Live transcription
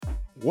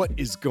What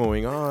is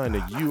going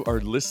on? You are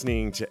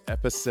listening to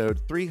episode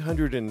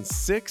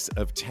 306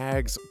 of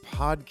Tags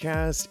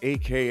Podcast,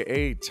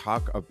 aka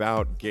Talk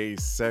About Gay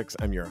Sex.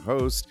 I'm your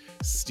host,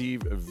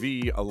 Steve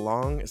V,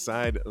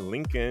 alongside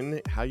Lincoln.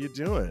 How you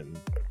doing?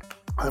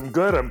 I'm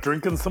good. I'm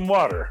drinking some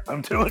water.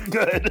 I'm doing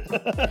good.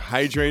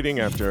 Hydrating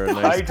after a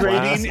nice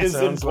Hydrating class, is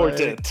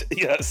important.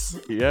 Like. Yes.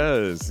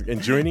 Yes.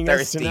 And joining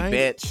us tonight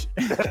bitch.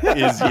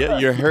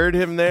 is, you heard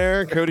him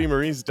there, Cody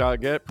Maurice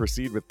Doggett.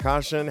 Proceed with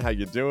caution. How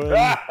you doing?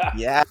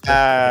 Yes,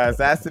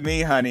 that's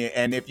me, honey.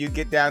 And if you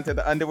get down to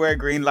the underwear,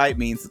 green light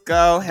means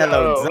go.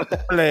 Hello,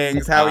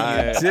 darlings. How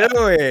are you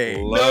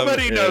doing?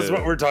 Nobody knows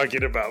what we're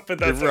talking about, but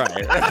that's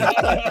right.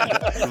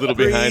 A little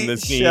behind the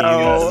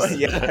scenes.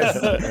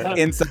 Yes.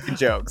 Inside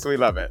jokes.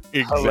 We love it.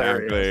 Exactly.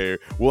 Hilarious.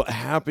 Well,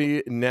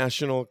 happy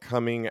National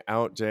Coming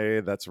Out Day.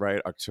 That's right.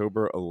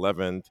 October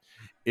 11th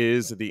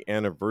is the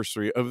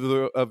anniversary of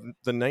the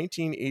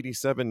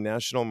 1987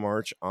 National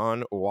March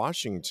on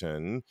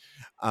Washington.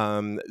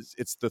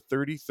 It's the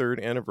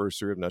 33rd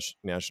anniversary of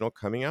National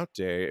Coming Out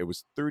Day. It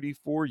was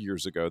 34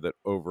 years ago that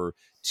over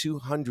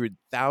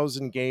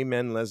 200,000 gay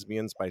men,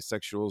 lesbians,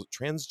 bisexuals,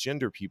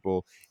 transgender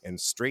people, and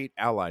straight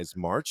allies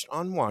marched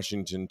on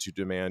Washington to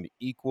demand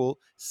equal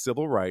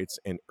civil rights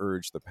and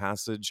urge the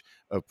passage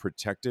of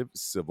protective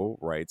civil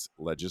rights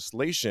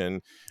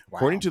legislation. Wow.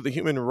 According to the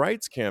Human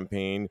Rights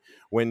Campaign,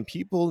 when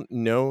people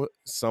know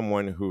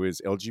someone who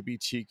is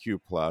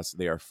LGBTQ+,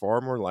 they are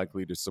far more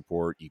likely to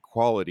support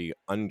equality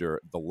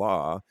under the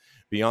law.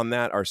 Beyond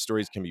that, our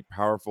stories can be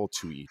powerful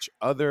to each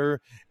other.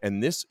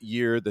 And this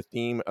year, the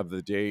theme of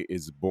the day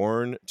is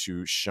Born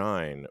to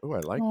Shine. Oh, I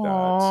like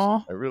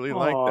that. I really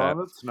like that.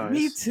 That's nice.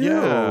 Me too.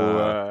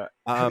 Yeah.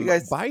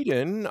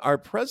 Biden, our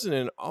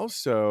president,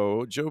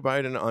 also, Joe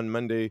Biden on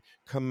Monday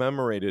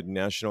commemorated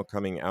National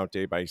Coming Out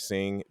Day by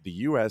saying the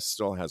U.S.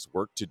 still has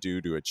work to do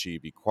to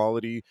achieve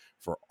equality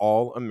for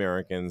all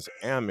Americans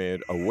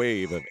amid a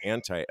wave of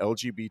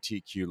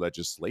anti-LGBTQ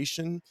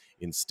legislation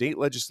in state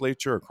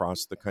legislature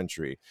across the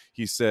country.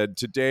 He said,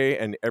 "Today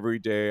and every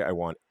day, I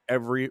want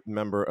every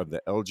member of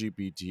the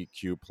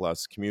LGBTQ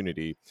plus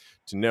community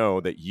to know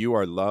that you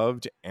are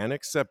loved and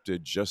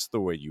accepted just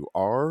the way you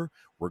are,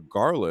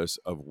 regardless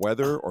of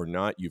whether or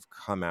not you've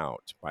come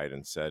out,"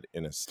 Biden said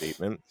in a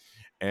statement.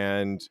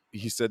 And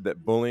he said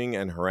that bullying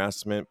and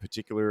harassment,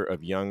 particularly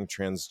of young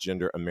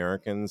transgender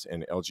Americans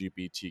and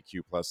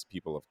LGBTQ plus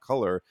people of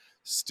color,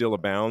 still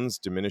abounds,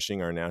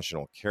 diminishing our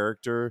national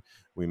character.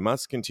 We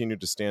must continue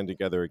to stand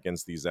together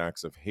against these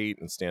acts of hate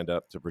and stand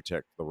up to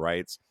protect the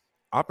rights,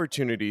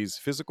 opportunities,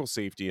 physical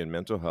safety, and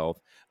mental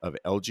health of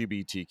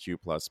LGBTQ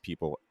plus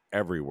people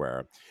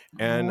everywhere.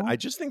 And I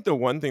just think the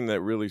one thing that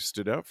really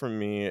stood out for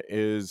me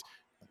is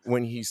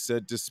when he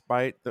said,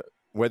 despite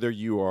whether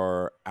you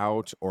are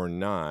out or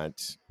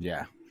not,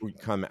 we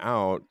come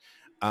out,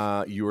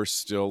 you are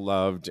still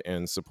loved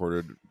and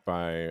supported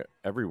by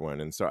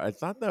everyone. And so I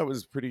thought that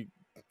was pretty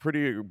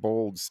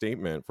bold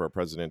statement for a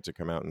president to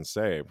come out and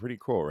say. Pretty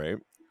cool, right?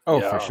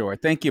 Oh, yeah. For sure.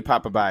 Thank you,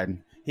 Papa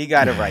Biden. He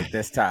got it right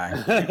this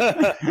time.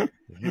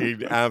 He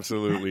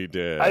absolutely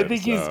did. I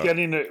think he's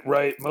getting it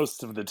right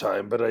most of the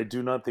time, but I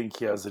do not think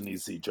he has an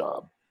easy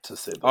job, to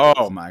say the least.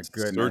 Oh, my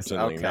goodness.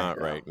 Certainly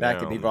not right now. That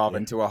could evolve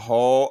into a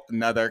whole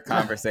nother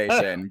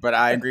conversation, but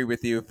I agree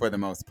with you for the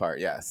most part,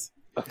 yes.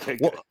 Okay,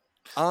 good. Well,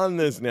 on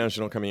this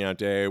National Coming Out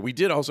Day, we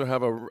did also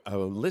have a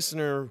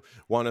listener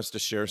want us to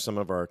share some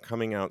of our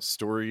coming out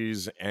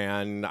stories,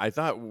 and I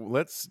thought,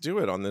 let's do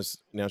it on this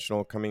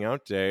National Coming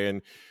Out Day.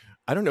 And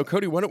I don't know,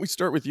 Cody, why don't we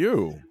start with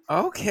you?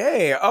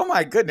 Okay. Oh,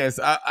 my goodness.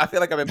 I feel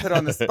like I've been put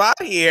on the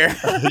spot here.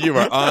 You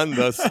are on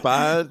the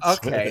spot.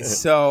 Okay.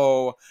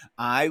 So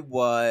I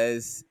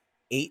was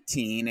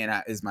 18, and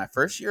it was my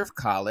first year of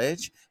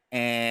college.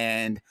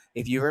 And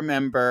if you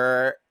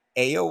remember,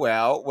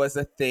 AOL was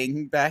a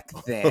thing back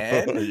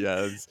then.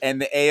 Yes.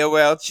 And the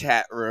AOL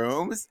chat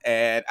rooms.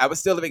 And I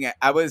was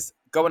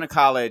going to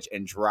college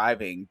and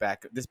driving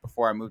back, this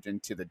before I moved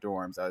into the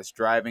dorms. I was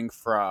driving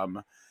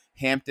from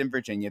Hampton,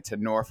 Virginia to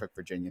Norfolk,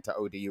 Virginia to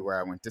ODU, where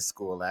I went to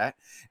school at.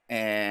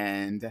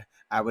 And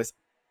I was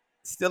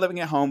still living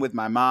at home with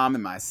my mom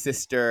and my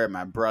sister and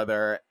my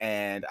brother.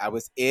 And I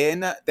was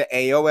in the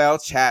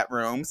AOL chat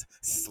rooms,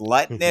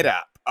 slutting it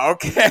up.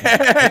 Okay.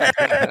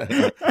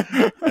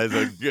 As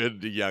a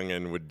good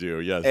youngin' would do.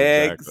 Yes,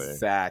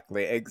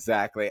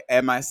 Exactly.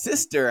 And my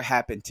sister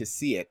happened to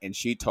see it, and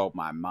she told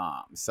my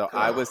mom. So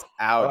I was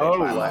outed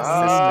by my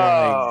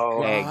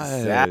sister.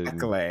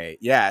 Exactly.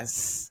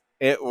 Yes.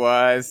 It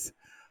was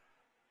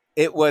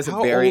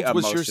How very old emotional.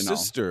 was your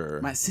sister?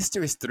 My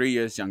sister is 3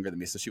 years younger than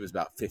me, so she was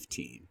about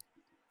 15.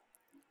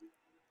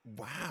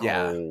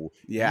 Wow.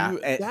 Yeah.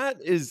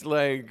 That is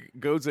like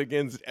goes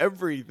against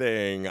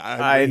everything.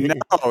 I know.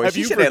 Have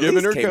you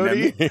forgiven her,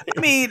 Cody? I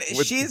mean,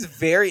 she's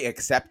very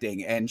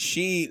accepting and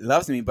she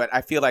loves me, but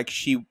I feel like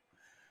she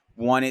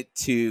wanted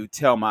to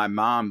tell my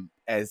mom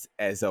as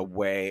a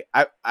way.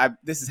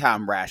 This is how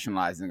I'm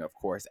rationalizing, of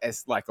course,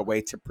 as like a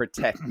way to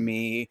protect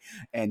me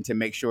and to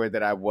make sure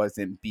that I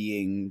wasn't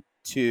being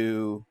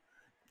too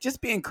just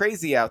being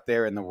crazy out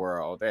there in the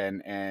world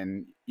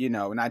and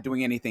not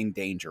doing anything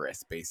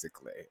dangerous,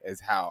 basically,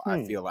 is how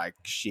I feel like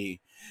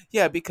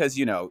because,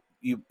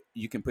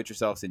 you can put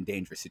yourselves in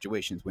dangerous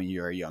situations when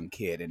you're a young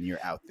kid and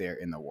you're out there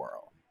in the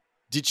world.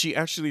 Did she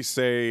actually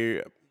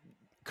say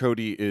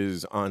Cody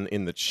is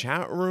in the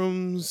chat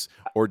rooms,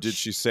 or did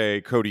she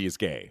say Cody is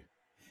gay?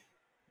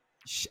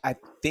 I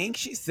think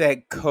she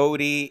said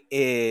Cody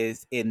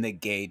is in the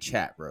gay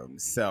chat room.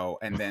 So,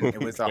 and then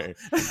it was all.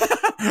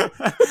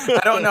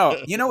 I don't know.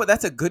 You know what?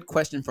 That's a good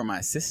question for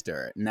my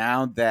sister.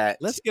 Now that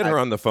let's get her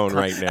on the phone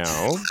right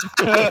now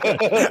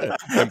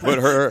and put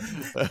her.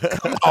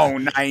 Come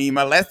on,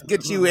 Naima. Let's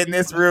get you in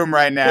this room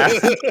right now.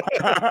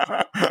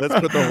 Let's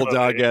put the whole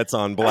Dogettes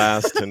on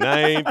blast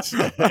tonight.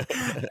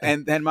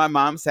 And then my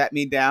mom sat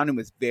me down and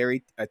was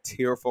a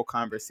tearful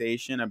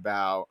conversation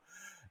about,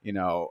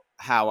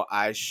 how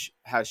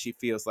she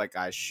feels like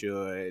I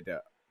should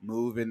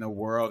move in the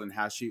world, and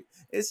how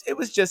it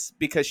was just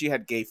because she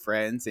had gay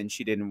friends and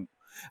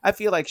I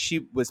feel like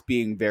she was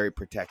being very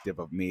protective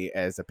of me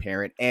as a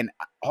parent. And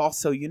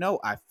also,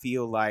 I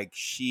feel like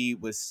she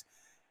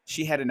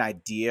had an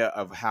idea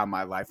of how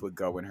my life would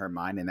go in her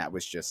mind, and that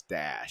was just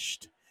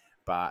dashed.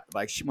 But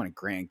like, she wanted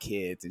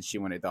grandkids and she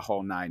wanted the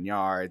whole 9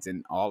 yards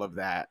and all of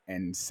that.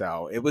 And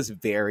so it was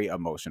very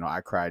emotional.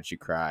 I cried. She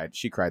cried.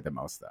 She cried the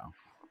most, though.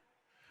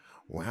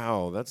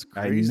 Wow, that's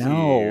crazy. I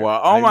know.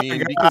 My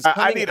God.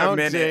 I need a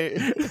minute.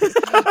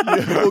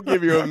 We'll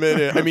give you a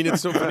minute. I mean,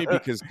 it's so funny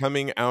because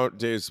coming out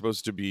day is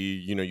supposed to be,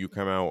 you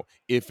come out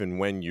if and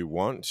when you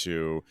want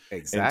to.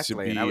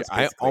 Exactly. And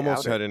I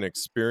almost had an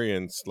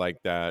experience like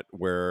that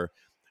where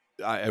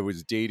I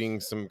was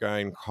dating some guy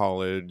in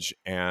college,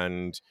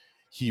 and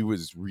he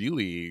was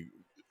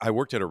I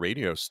worked at a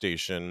radio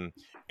station,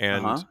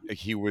 and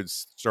he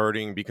was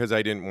starting, because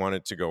I didn't want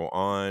it to go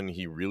on,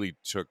 he really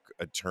took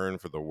a turn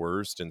for the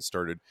worst and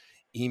started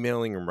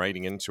emailing and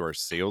writing into our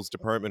sales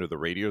department of the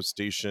radio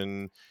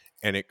station.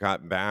 And it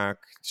got back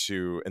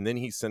to, and then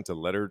he sent a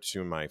letter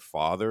to my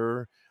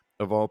father,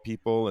 of all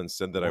people, and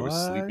said that I was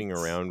sleeping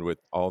around with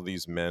all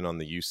these men on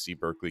the UC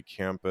Berkeley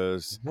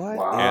campus. What?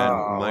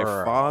 And my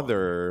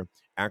father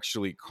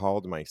actually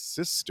called my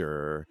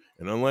sister,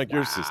 and unlike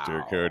your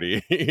sister,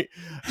 Cody,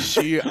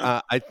 she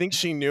I think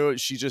she knew it.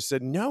 She just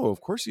said, no, of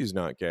course he's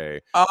not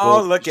gay.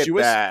 Look at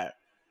that.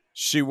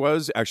 She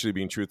was actually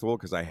being truthful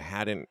because I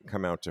hadn't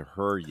come out to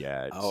her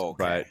yet.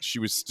 But she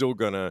was still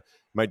gonna.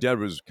 My dad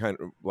was kind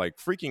of like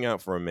freaking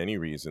out for many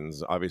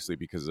reasons, obviously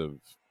because of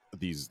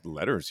these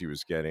letters he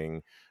was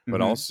getting,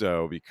 but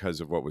also because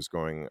of what was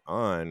going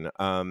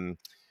on.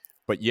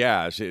 But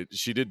yeah,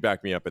 she did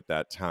back me up at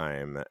that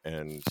time.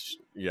 And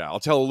I'll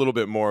tell a little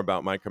bit more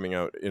about my coming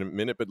out in a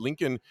minute. But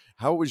Lincoln,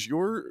 how was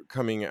your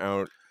coming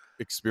out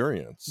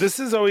experience? This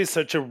is always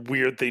such a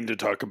weird thing to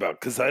talk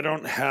about because I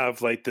don't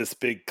have like this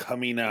big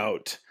coming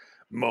out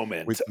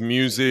moment with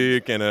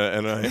music and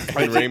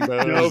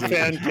rainbows. No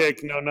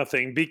fanfic, no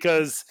nothing,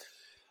 because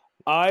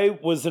I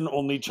was an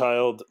only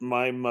child.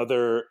 My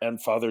mother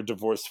and father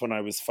divorced when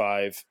I was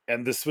 5,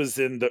 and this was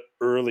in the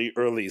early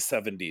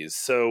 70s.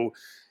 So,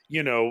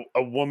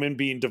 a woman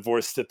being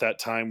divorced at that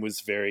time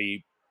was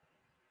very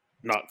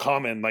not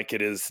common like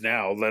it is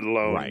now, let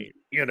alone,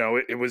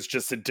 it was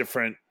just a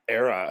different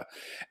era.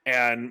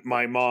 And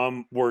my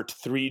mom worked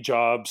 3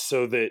 jobs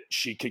so that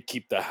she could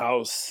keep the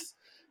house,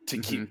 to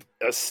keep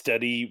a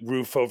steady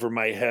roof over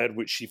my head,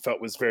 which she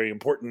felt was very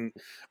important.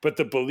 But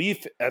the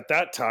belief at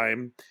that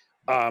time,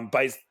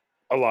 by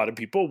a lot of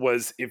people,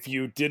 was if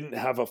you didn't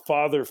have a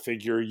father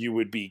figure, you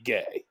would be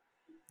gay.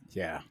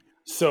 Yeah.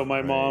 So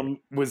my mom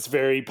was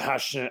very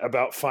passionate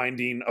about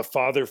finding a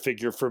father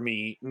figure for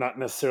me, not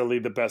necessarily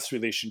the best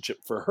relationship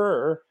for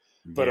her,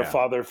 but a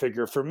father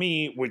figure for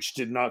me, which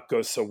did not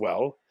go so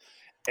well.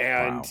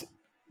 And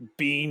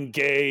being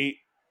gay,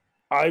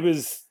 I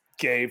was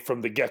gay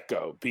from the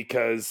get-go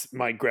because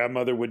my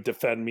grandmother would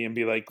defend me and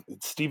be like,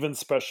 Steven's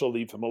special,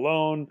 leave him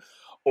alone.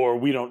 Or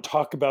we don't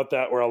talk about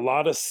that, or a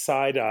lot of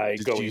side eye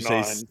going on. Did you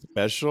say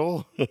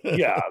special?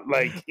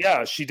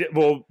 She did.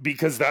 Well,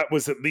 because that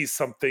was at least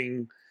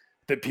something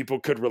that people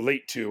could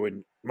relate to.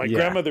 And my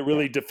grandmother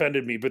really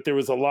defended me, but there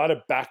was a lot of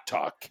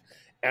backtalk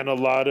and a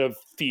lot of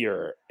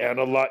fear and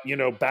a lot,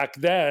 back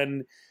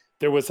then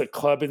there was a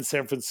club in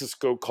San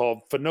Francisco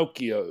called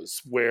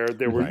Finocchio's where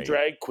there were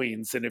drag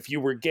queens. And if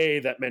you were gay,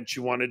 that meant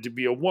you wanted to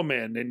be a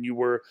woman and you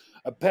were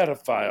a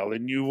pedophile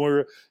and you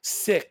were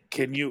sick.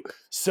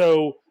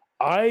 So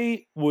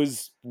I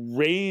was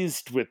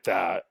raised with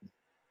that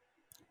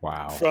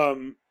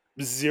from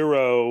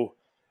 0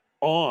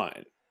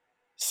 on.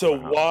 So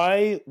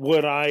why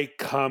would I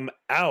come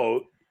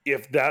out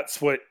if that's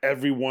what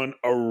everyone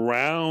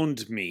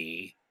around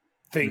me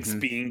thinks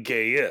being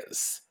gay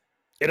is?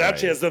 It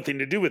actually has nothing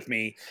to do with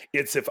me.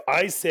 It's if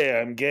I say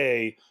I'm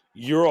gay,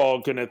 you're all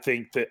going to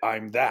think that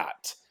I'm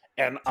that.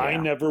 And I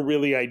never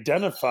really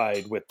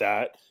identified with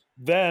that.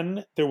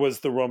 Then there was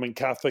the Roman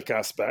Catholic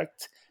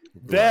aspect.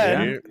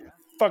 Then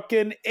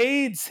fucking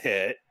AIDS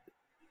hit.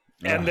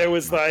 And there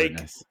was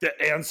the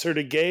answer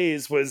to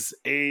gays was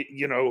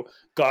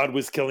God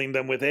was killing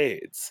them with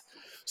AIDS.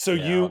 So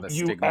you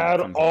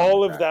add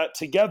all of that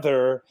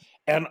together,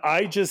 And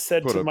I just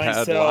said Put to a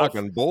myself, padlock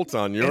and bolt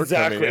on your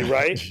exactly, coming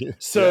right? out.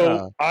 So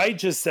Yeah. I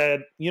just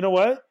said, you know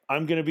what?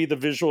 I'm going to be the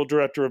visual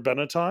director of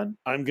Benetton.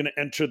 I'm going to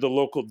enter the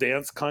local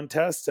dance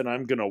contest and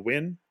I'm going to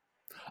win.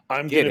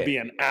 I'm going Get to it. be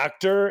an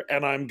actor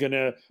and I'm going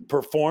to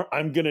perform.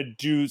 I'm going to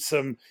do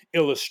some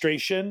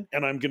illustration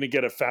and I'm going to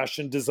get a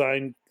fashion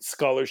design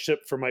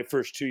scholarship for my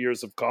first 2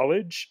 years of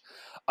college.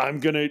 I'm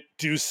going to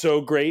do so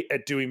great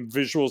at doing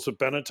visuals with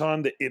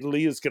Benetton that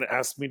Italy is going to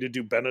ask me to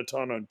do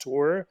Benetton on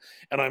tour.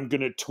 And I'm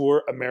going to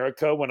tour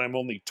America when I'm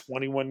only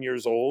 21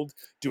 years old,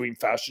 doing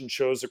fashion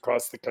shows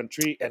across the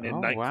country and in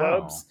Oh, nightclubs.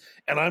 wow.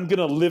 And I'm going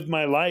to live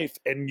my life.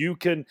 And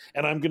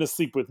I'm going to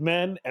sleep with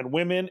men and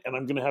women. And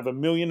I'm going to have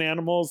 1,000,000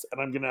 animals.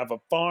 And I'm going to have a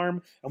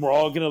farm. And we're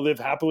all going to live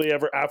happily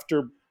ever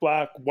after,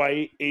 black,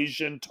 white,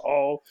 Asian,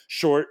 tall,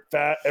 short,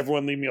 fat.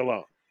 Everyone leave me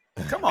alone.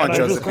 Come And on, I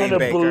just kind Josephine of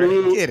Baker.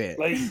 blew, Get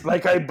it.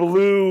 like I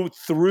blew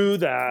through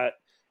that,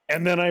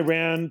 and then I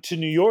ran to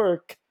New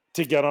York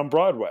to get on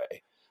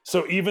Broadway.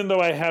 So even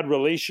though I had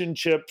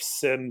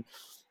relationships, and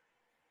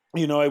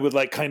I would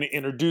like kind of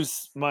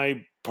introduce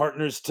my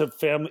partners to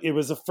family, it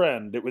was a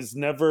friend. It was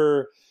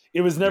never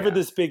Yeah.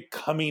 this big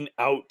coming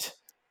out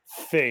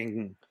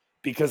thing,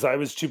 because I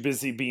was too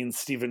busy being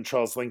Stephen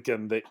Charles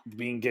Lincoln, that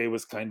being gay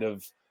was kind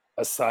of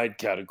a side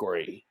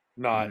category,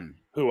 not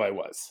who I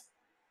was.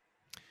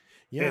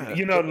 Yeah.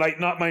 Like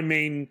not my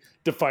main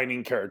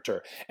defining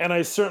character. And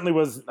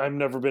I've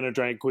never been a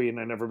drag queen.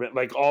 I never been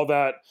like all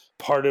that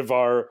part of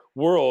our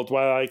world.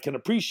 While I can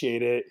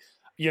appreciate it,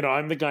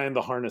 I'm the guy in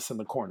the harness in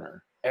the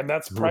corner, and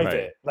that's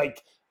private. Right.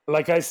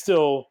 Like I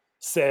still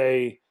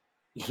say,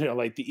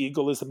 like the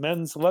Eagle is a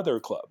men's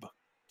leather club.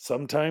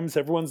 Sometimes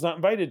everyone's not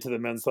invited to the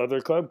men's leather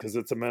club because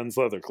it's a men's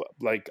leather club.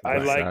 Like I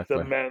like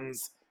the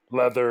men's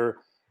leather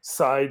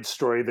side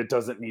story that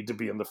doesn't need to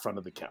be in the front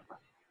of the camera.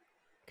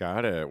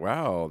 Got it.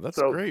 Wow, that's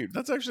great.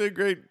 That's actually a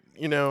great,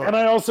 And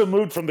I also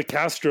moved from the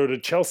Castro to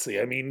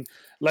Chelsea. I mean,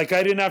 like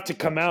I didn't have to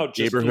come out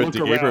just to look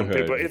around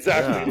people.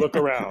 Exactly, yeah. Look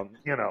around.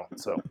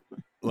 So.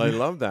 I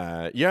love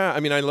that. Yeah, I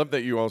mean, I love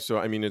that you also.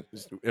 I mean,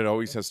 it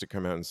always has to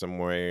come out in some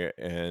way,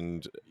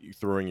 and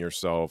throwing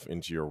yourself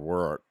into your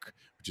work,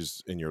 which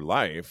is in your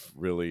life,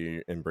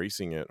 really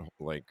embracing it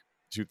like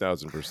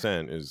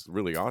 2,000% is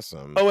really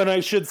awesome. Oh, and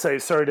I should say,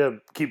 sorry to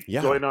keep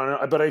going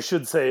on, but I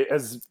should say,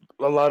 as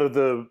a lot of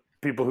the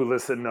people who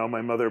listen know,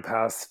 my mother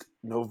passed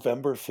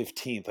November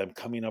 15th. I'm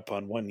coming up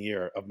on 1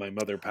 year of my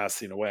mother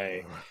passing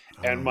away.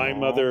 And my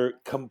mother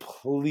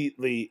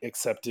completely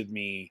accepted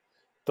me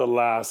the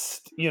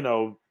last,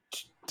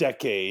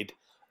 decade,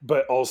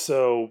 but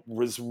also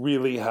was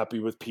really happy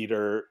with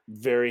Peter,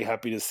 very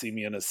happy to see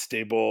me in a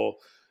stable,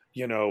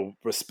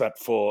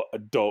 respectful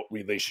adult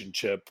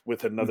relationship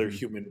with another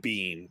human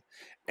being.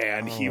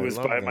 And he was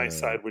by my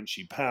side when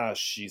she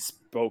passed. She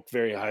spoke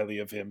very highly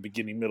of him,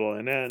 beginning, middle,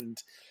 and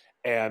end.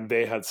 And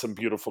they had some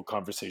beautiful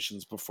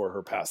conversations before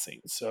her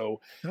passing.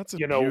 So, that's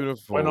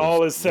beautiful. When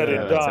all is said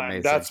and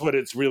done, that's what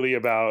it's really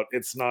about.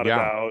 It's not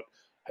about,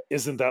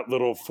 isn't that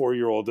little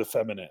 4-year-old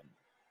effeminate?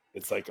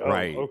 It's like, oh,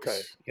 okay.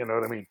 You know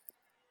what I mean?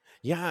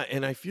 Yeah.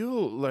 And I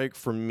feel like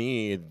for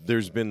me,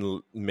 there's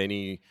been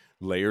many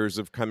layers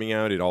of coming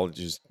out. It all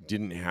just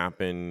didn't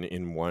happen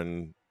in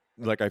one.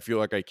 Like, I feel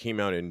like I came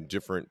out in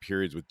different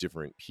periods with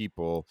different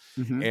people.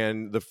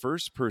 And the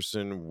first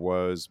person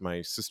was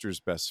my sister's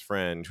best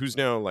friend, who's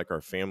now like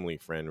our family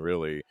friend,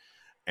 really.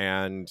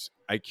 And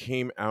I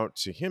came out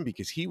to him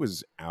because he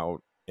was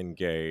out and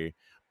gay,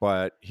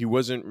 but he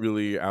wasn't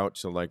really out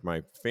to like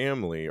my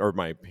family or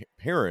my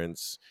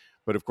parents.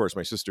 But of course,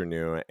 my sister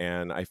knew,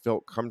 and I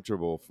felt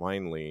comfortable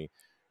finally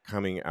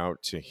coming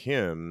out to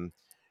him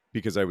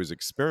because I was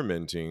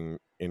experimenting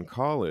in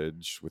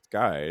college with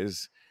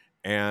guys.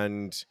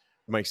 And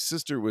my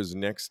sister was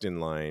next in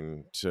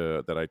line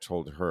that I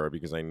told her,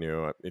 because I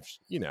knew if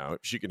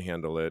she can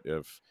handle it.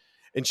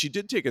 And she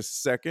did take a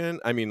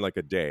second, I mean, like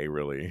a day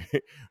really,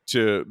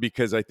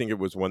 because I think it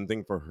was one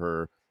thing for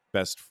her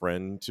best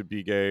friend to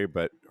be gay,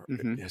 but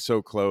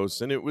so close.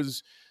 And it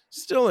was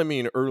still, I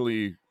mean,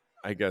 early,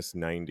 I guess,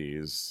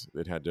 90s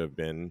it had to have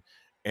been.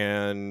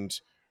 And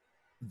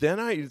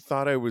then I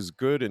thought I was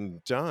good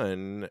and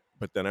done,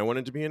 but then I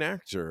wanted to be an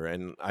actor.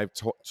 And I've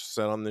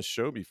said on this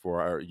show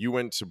before, you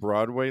went to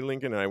Broadway,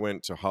 Lincoln, and I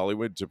went to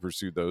Hollywood to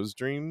pursue those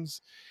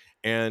dreams.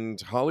 And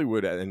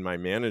Hollywood and my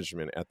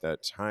management at that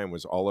time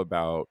was all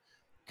about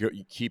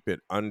keep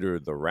it under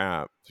the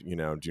wrap,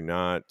 do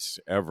not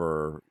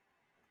ever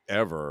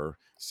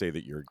say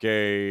that you're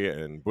gay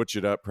and butch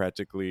it up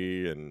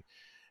practically. And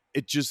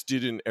it just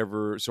didn't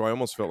ever. So I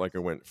almost felt like I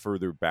went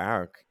further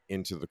back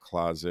into the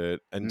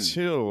closet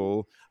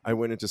until I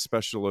went into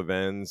special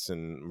events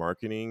and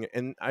marketing.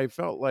 And I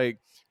felt like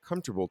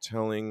comfortable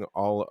telling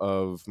all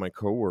of my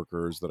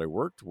coworkers that I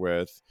worked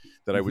with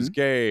that I was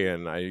gay,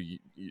 and I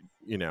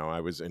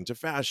was into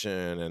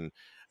fashion. And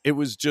it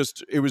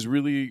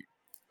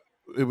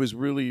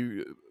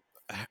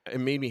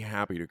made me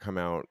happy to come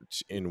out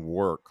in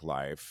work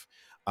life.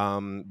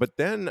 But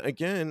then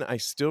again, I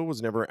still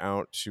was never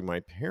out to my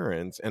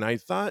parents. And I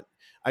thought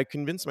I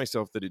convinced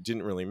myself that it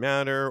didn't really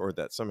matter, or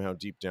that somehow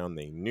deep down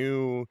they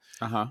knew.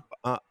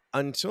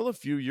 Until a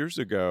few years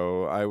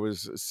ago, I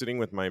was sitting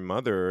with my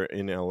mother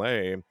in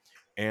LA,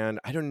 and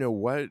I don't know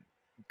what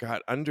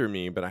got under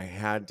me, but I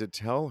had to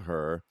tell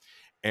her.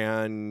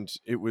 And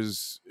it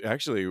was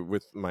actually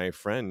with my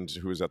friend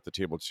who was at the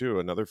table too,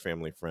 another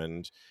family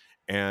friend.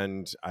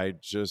 And I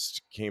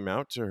just came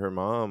out to her,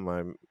 Mom,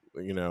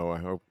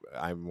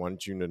 I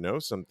want you to know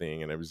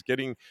something. And I was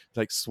getting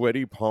like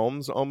sweaty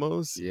palms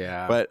almost.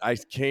 Yeah. But I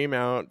came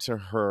out to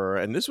her,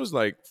 and this was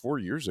like 4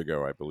 years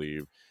ago, I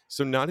believe.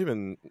 So not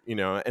even,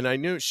 and I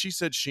knew, she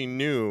said she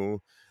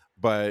knew,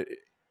 but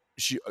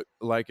she,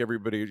 like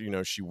everybody,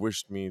 she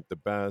wished me the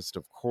best,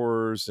 of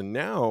course. And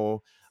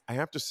now I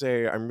have to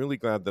say, I'm really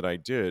glad that I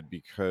did,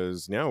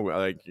 because now,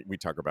 like, we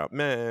talk about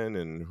men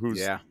and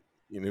who's,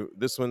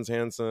 this one's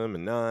handsome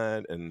and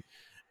not. And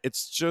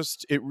it's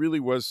just, it really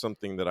was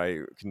something that I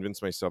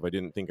convinced myself I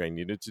didn't think I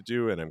needed to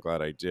do. And I'm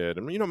glad I did.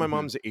 And, my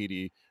mom's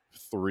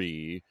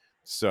 83.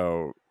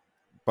 So,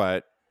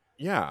 but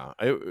yeah,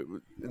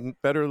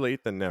 better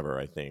late than never,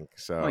 I think.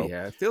 So,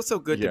 yeah, it feels so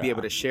good to be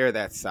able to share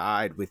that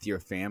side with your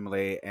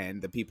family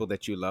and the people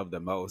that you love the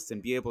most,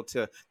 and be able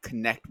to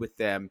connect with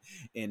them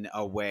in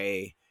a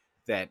way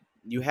that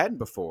you hadn't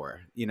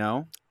before,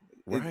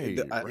 Right.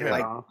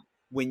 Like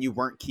when you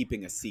weren't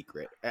keeping a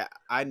secret.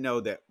 I know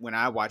that when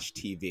I watch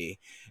TV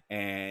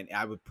and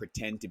I would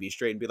pretend to be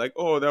straight and be like,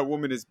 oh, that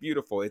woman is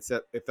beautiful, it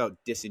felt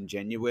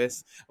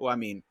disingenuous. Well, I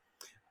mean,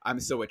 I'm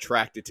so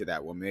attracted to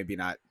that woman. Maybe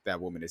not that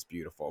woman is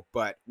beautiful,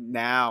 but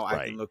now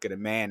I can look at a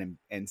man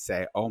and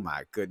say, oh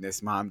my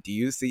goodness, Mom, do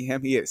you see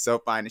him? He is so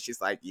fine. And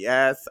she's like,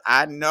 yes,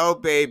 I know,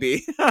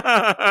 baby.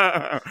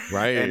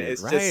 Right. And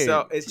it's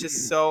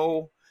just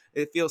so,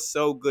 it feels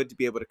so good to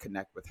be able to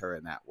connect with her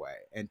in that way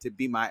and to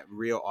be my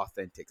real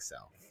authentic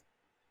self.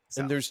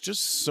 And there's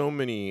just so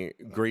many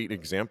great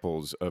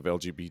examples of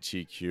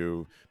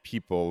LGBTQ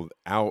people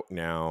out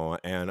now,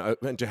 and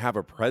to have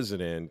a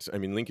president. I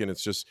mean, Lincoln,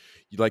 it's just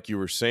like you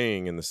were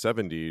saying in the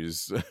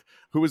 70s,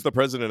 who was the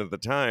president at the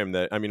time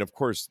that, I mean, of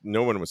course,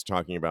 no one was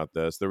talking about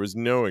this. There was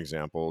no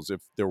examples.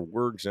 If there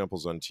were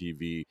examples on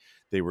TV,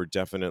 they were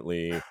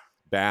definitely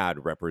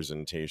bad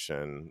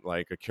representation,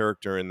 like a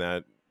character in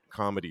that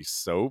comedy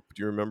Soap.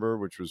 Do you remember?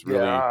 Which was really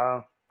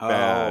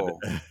bad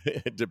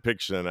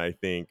depiction, I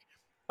think,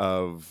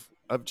 of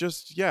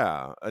just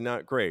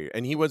not great.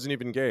 And he wasn't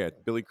even gay.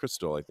 Billy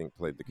Crystal, I think,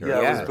 played the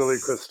character. Yeah, it was Billy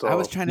Crystal. I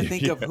was trying to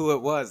think of who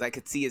it was. I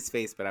could see his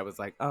face, but I was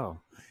like, oh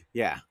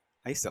yeah,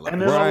 I used to love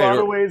him. And in a lot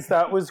of ways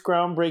that was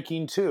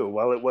groundbreaking too.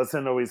 While it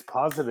wasn't always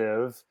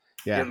positive,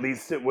 at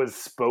least it was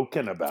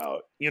spoken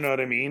about. You know what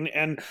I mean?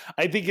 And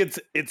I think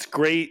it's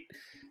great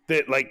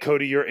that, like,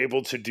 Cody, you're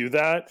able to do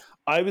that.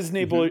 I was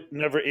never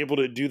able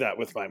to do that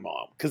with my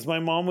mom, because my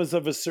mom was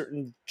of a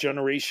certain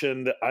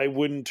generation that I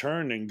wouldn't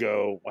turn and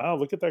go, wow,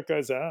 look at that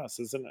guy's ass,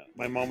 isn't it?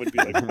 My mom would be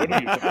like, what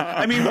are you doing?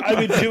 I mean, I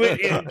would do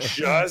it in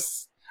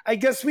just, I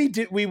guess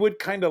we would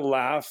kind of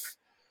laugh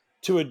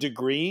to a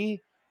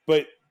degree,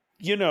 but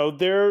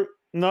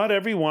not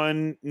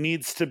everyone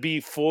needs to be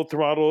full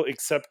throttle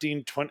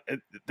accepting.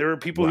 There are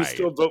people who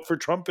still vote for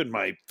Trump in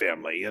my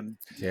family, and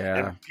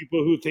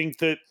people who think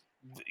that,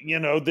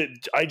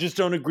 that I just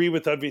don't agree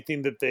with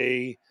everything that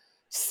they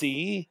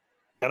see.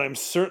 And I'm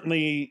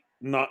certainly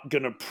not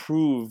going to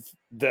prove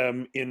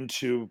them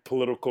into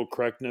political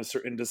correctness or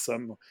into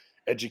some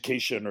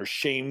education or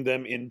shame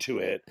them into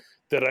it,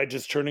 that I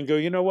just turn and go,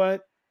 you know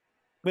what?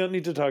 We don't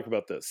need to talk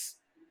about this.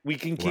 We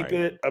can keep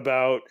it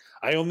about,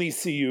 I only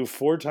see you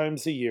 4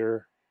 times a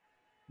year.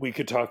 We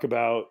could talk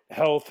about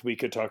health. We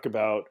could talk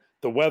about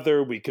the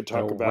weather. We could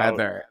talk about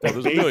weather.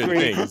 There's a million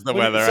things. The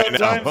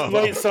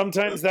weather.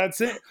 Sometimes that's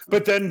it.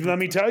 But then let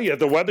me tell you,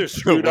 the weather's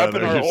screwed up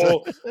and our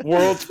whole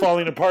world's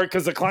falling apart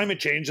because of climate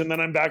change, and then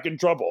I'm back in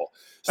trouble.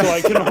 So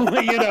I can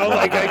only,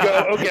 I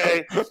go,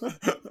 okay.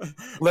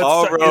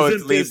 All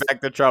roads lead back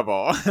to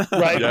trouble.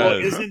 Right. Yes. Well,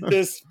 isn't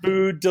this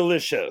food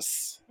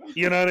delicious?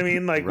 You know what I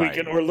mean? Like we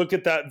can, or look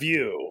at that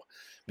view.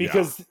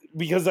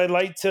 Because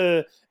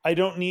I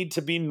don't need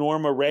to be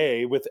Norma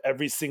Ray with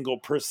every single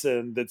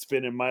person that's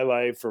been in my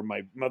life or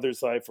my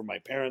mother's life or my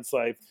parents'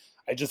 life.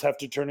 I just have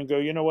to turn and go,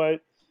 you know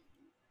what?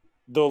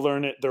 They'll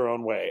learn it their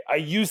own way. I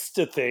used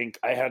to think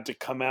I had to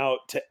come out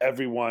to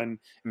everyone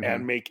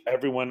and make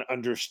everyone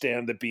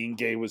understand that being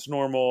gay was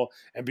normal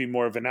and be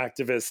more of an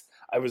activist.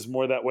 I was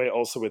more that way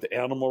also with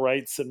animal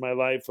rights in my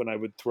life, when I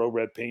would throw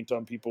red paint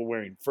on people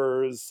wearing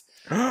furs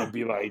and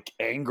be like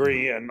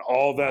angry and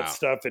all that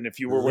stuff. And if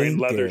you were wearing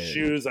leather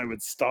shoes, I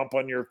would stomp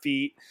on your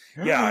feet.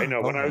 Yeah, I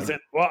know. When I was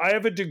I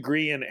have a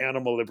degree in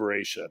animal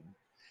liberation.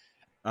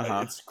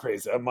 It's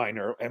crazy, a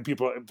minor, and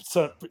people,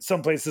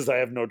 some places I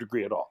have no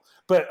degree at all,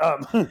 but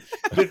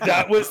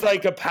that was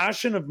like a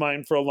passion of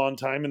mine for a long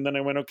time. And then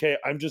I went, okay,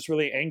 I'm just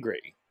really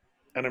angry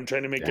and I'm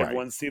trying to make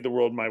everyone see the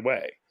world my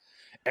way.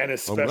 And I'm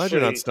glad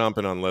you're not especially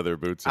stomping on leather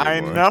boots I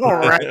anymore. know,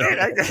 right?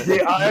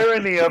 the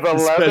irony of a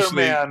leather Especially-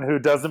 man who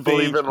doesn't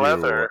believe in Thank you.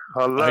 leather.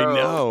 Hello. I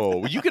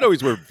know. You could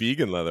always wear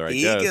vegan leather, I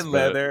guess. Vegan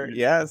leather,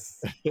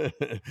 yes.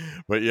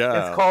 But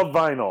yeah. It's called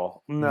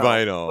vinyl. No.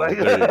 Vinyl. There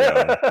you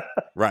go.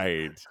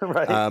 Right.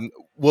 Right.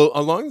 Well,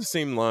 along the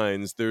same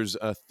lines, there's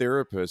a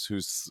therapist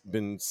who's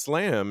been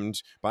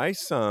slammed by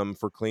some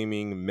for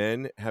claiming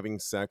men having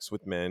sex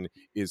with men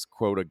is,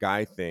 quote, a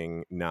guy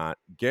thing, not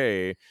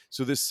gay.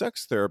 So this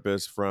sex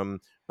therapist from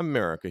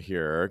America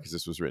here, because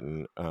this was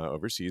written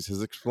overseas,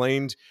 has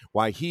explained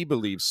why he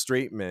believes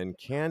straight men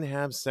can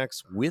have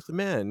sex with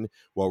men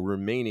while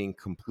remaining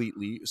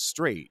completely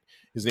straight.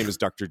 His name is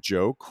Dr.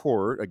 Joe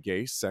Court, a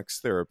gay sex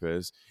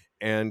therapist,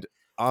 and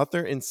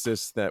author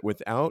insists that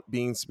without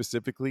being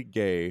specifically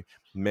gay,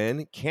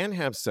 men can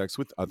have sex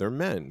with other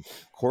men.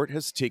 Court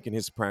has taken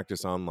his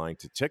practice online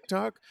to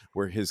TikTok,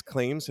 where his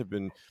claims have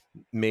been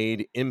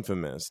made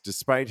infamous.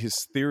 Despite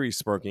his theory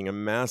sparking a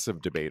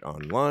massive debate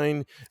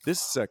online,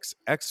 this sex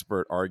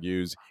expert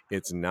argues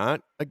it's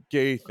not a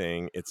gay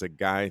thing, it's a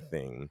guy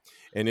thing.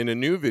 And in a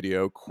new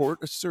video, Court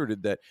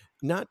asserted that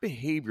not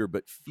behavior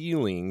but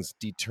feelings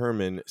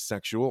determine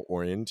sexual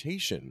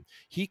orientation.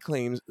 He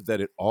claims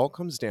that it all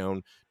comes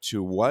down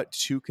to what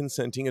two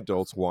consenting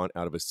adults want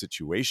out of a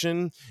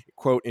situation.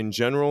 Quote, in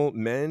general,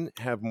 men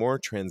have more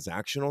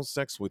transactional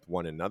sex with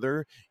one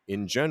another.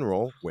 In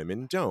general,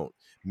 women don't.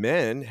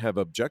 Men have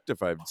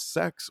objectified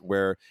sex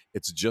where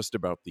it's just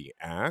about the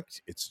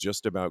act, it's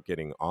just about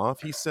getting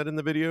off, he said in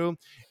the video.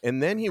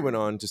 And then he went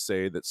on to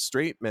say that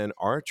straight men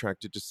are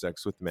attracted to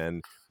sex with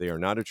men, they are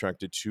not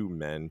attracted to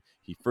men.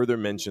 He further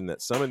mentioned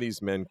that some of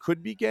these men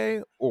could be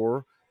gay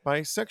or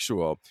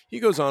bisexual. He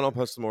goes on, I'll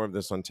post more of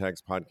this on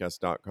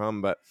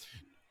tagspodcast.com. But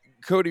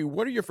Cody,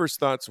 what are your first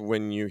thoughts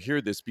when you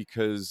hear this?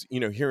 Because, you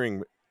know,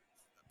 hearing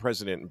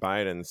President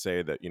Biden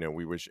say that, you know,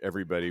 we wish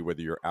everybody,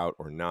 whether you're out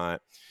or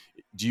not,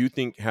 do you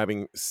think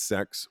having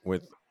sex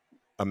with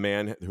a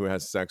man who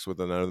has sex with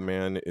another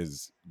man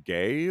is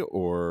gay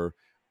or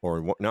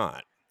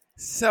not?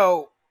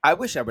 So I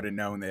wish I would have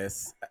known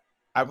this.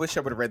 I wish I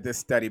would have read this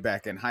study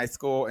back in high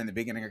school and the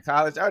beginning of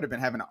college. I would have been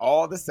having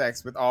all the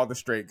sex with all the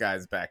straight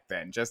guys back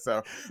then, just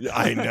so.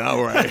 I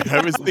know, right?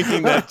 I was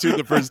thinking that too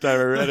the first time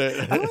I read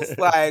it. I was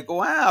like,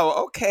 wow,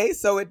 okay,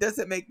 so it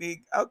doesn't make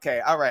me,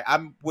 okay, all right.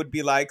 I would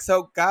be like,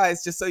 so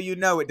guys, just so you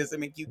know, it doesn't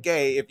make you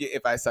gay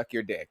if I suck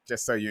your dick,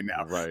 just so you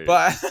know. Right.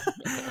 But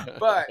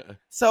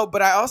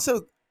I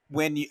also,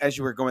 as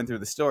you were going through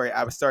the story,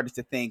 I was starting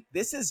to think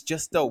this is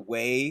just a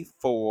way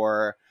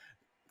for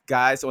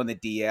guys on the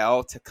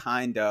DL to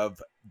kind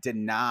of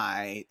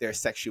deny their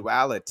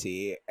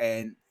sexuality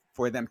and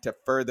for them to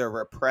further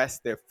repress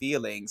their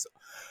feelings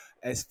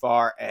as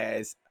far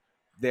as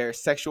their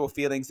sexual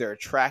feelings, their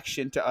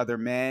attraction to other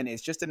men.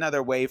 Is just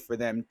another way for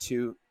them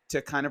to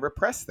kind of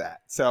repress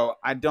that. So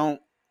I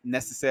don't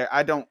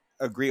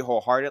agree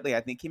wholeheartedly.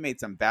 I think he made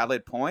some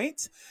valid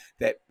points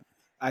that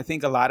I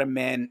think a lot of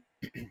men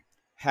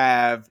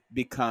have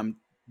become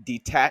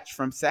detached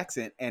from sex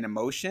and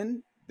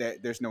emotion.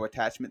 There's no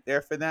attachment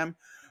there for them.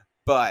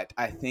 But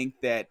I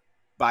think that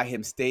by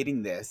him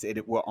stating this,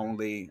 it will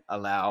only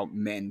allow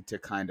men to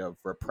kind of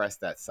repress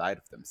that side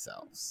of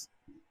themselves.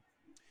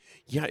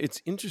 Yeah,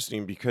 it's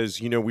interesting because,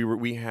 you know,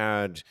 we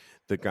had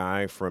the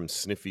guy from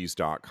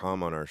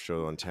Sniffies.com on our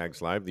show on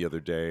Tags Live the other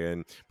day,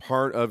 and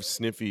part of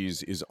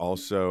Sniffies is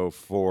also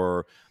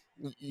for,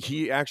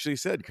 he actually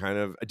said kind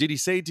of, did he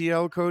say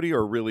DL, Cody,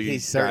 or really? He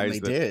certainly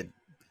did.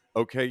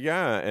 Okay,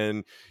 yeah,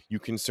 and you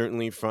can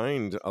certainly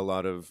find a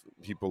lot of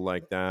people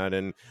like that.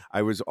 And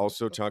I was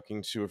also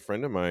talking to a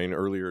friend of mine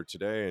earlier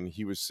today, and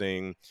he was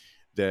saying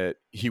that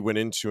he went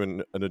into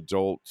an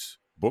adult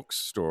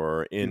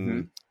bookstore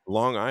in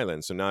Long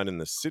Island, so not in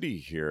the city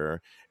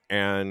here,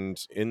 and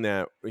in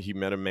that he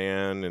met a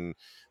man, and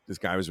this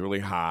guy was really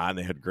hot, and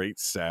they had great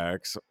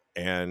sex,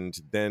 and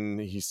then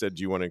he said,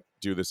 do you want to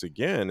do this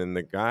again? And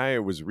the guy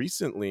was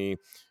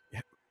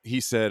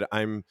he said,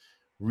 I'm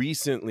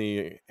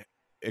recently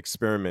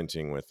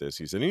experimenting with this,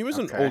 he said. And he was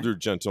an older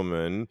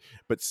gentleman,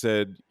 but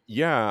said,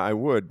 yeah, I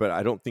would, but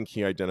I don't think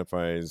he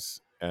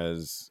identifies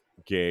as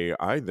gay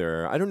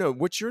either. I don't know.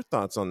 What's your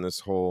thoughts on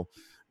this whole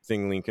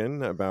thing,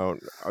 Lincoln, about,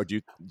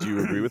 do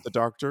you agree with the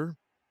doctor?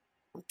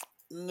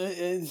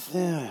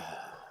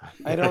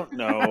 I don't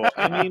know.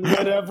 I mean,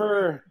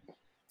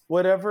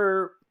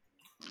 whatever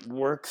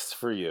works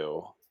for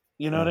you.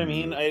 You know what I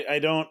mean? I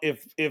don't,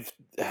 if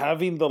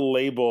having the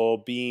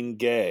label being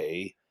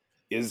gay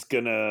is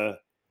gonna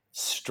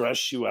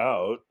stress you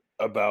out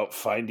about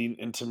finding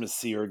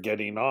intimacy or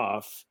getting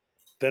off,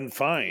 then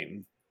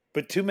fine.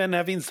 But two men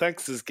having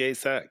sex is gay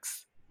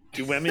sex.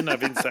 Two women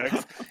having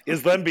sex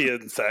is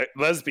lesbian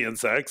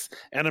sex,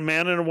 and a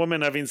man and a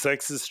woman having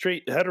sex is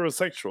straight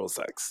heterosexual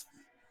sex.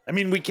 I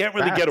mean, we can't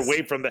really get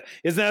away from that.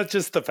 Isn't that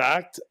just the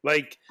fact?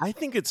 Like, I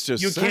think it's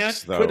just you sex,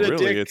 can't though. put a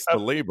Really, dick it's the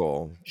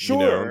label.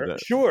 Sure,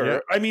 sure. Yeah.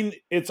 I mean,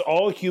 it's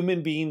all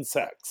human being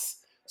sex.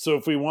 So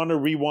if we want to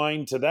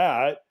rewind to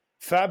that,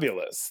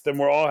 fabulous. Then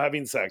we're all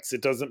having sex.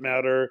 It doesn't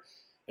matter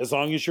as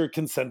long as you're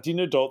consenting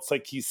adults,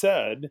 like he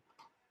said.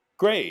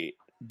 great,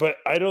 but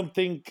I don't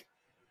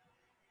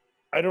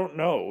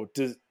know.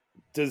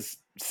 Does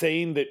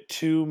saying that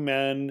two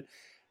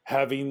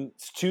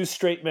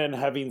straight men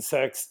having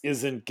sex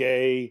isn't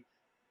gay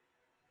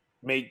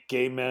make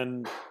gay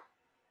men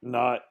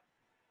not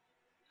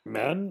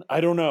men?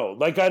 I don't know.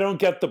 Like, I don't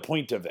get the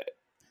point of it.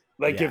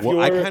 Like,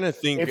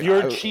 if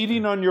you're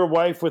cheating on your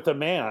wife with a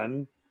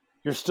man,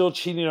 you're still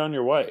cheating on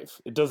your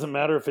wife. It doesn't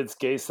matter if it's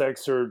gay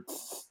sex or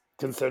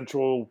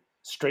consensual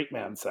straight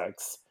man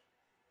sex.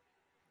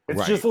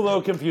 It's just a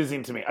little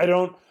confusing to me. I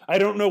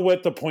don't know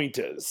what the point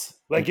is.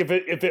 Like, if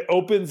it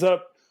opens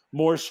up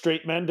more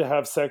straight men to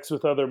have sex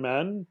with other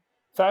men,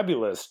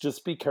 fabulous.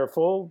 Just be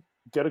careful,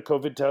 get a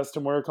COVID test,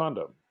 and wear a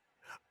condom.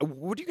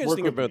 What do you guys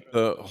think about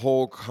the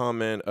whole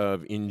comment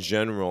of, in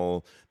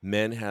general,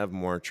 men have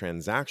more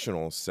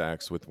transactional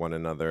sex with one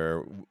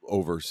another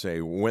over,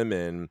 say,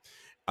 women?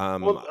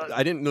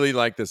 I didn't really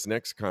like this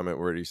next comment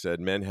where he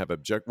said men have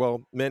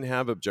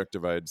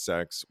objectified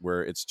sex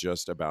where it's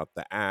just about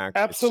the act.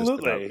 Absolutely.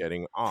 It's just about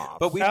getting off.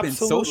 But we've been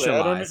socialized.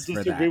 I don't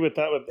disagree with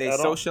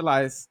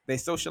that. They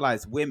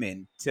socialize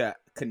women to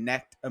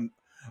connect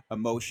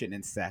emotion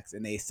and sex,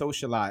 and they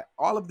socialize.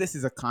 All of this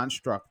is a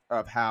construct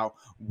of how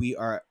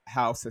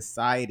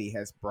society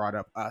has brought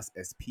up us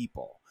as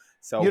people.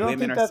 So you don't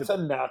think that's a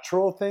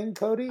natural thing,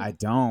 Cody? I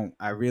don't.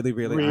 I really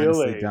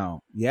honestly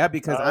don't. Yeah,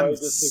 because I'm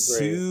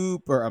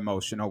super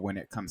emotional when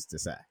it comes to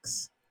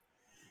sex.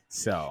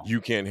 So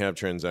you can't have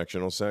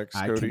transactional sex,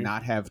 Cody? I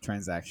cannot have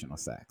transactional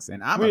sex.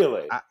 And I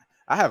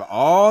have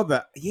all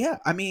the,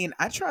 I mean,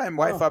 I try and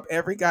wife up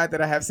every guy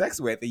that I have sex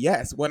with.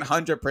 Yes,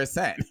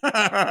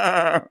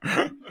 100%.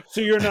 So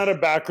you're not a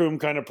backroom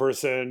kind of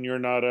person. You're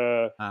not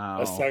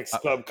a sex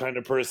club kind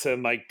of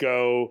person. Like,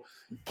 go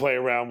play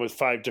around with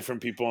 5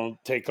 different people and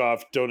take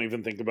off. Don't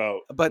even think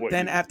about. But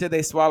then after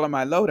they swallow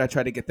my load, I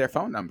try to get their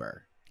phone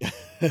number.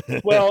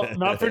 Well,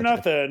 not for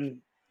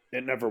nothing.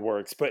 It never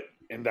works, but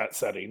in that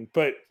setting.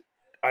 But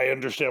I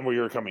understand where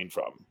you're coming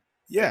from.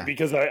 Yeah,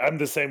 because I'm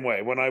the same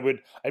way. When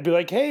I'd be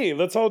like, "Hey,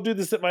 let's all do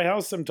this at my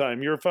house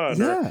sometime. You're fun."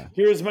 Yeah. Or,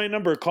 here's my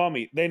number. Call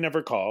me. They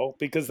never call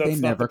because that's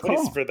not the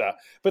place for that.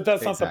 But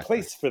that's not the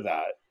place for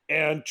that.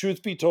 And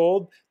truth be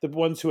told, the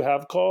ones who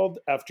have called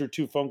after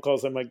 2 phone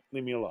calls, I'm like,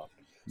 leave me alone.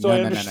 So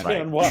I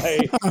understand why.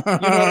 You know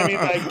what I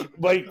mean?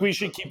 Like we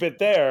should keep it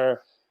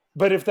there.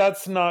 But if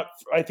that's not,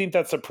 I think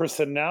that's a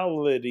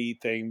personality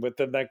thing. But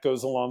then that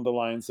goes along the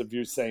lines of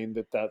you saying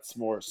that that's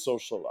more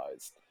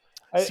socialized.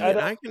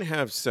 I can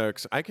have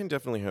sex. I can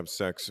definitely have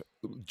sex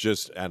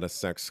just at a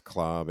sex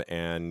club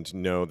and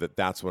know that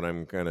that's what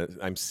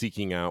I'm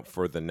seeking out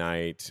for the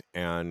night.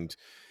 And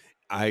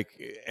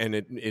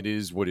it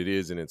is what it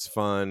is, and it's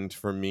fun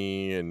for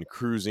me. And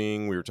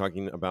cruising, we were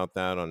talking about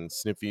that on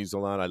Sniffies a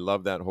lot. I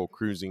love that whole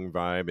cruising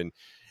vibe,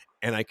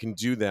 and I can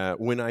do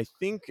that. When I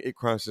think it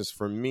crosses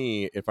for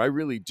me, if I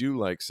really do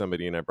like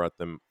somebody and I brought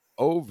them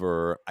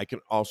over, I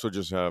can also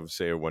just have,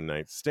 say, a one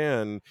night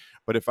stand.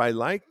 But if I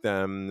like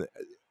them,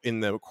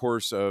 in the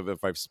course of,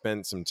 if I've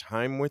spent some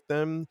time with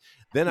them,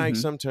 then I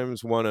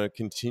sometimes want to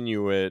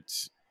continue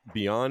it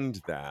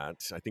beyond that.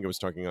 I think I was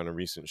talking on a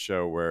recent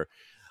show where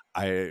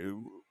I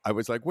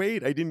was like,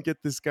 wait, I didn't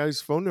get this guy's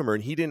phone number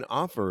and he didn't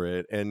offer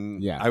it.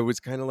 And I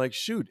was kind of like,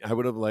 shoot, I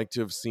would have liked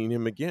to have seen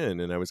him again.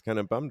 And I was kind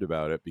of bummed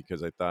about it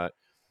because I thought,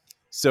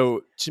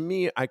 so to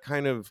me, I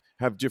kind of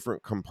have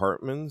different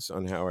compartments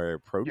on how I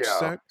approach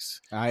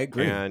sex. I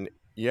agree. And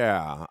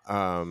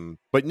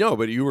but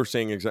you were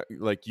saying exactly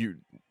like you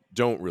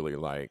don't really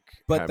like.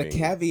 But the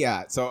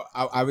caveat, so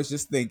I was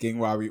just thinking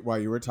while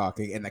you were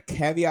talking, and the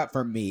caveat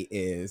for me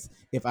is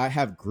if I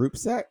have group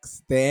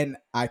sex, then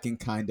I can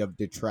kind of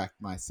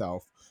detract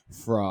myself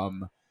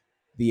from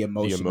the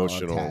emotional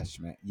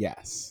attachment.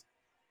 Yes.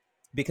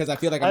 Because I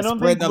feel like I'm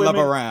spreading the love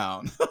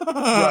around.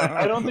 Right.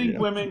 I don't think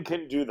women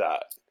can do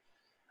that.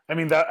 I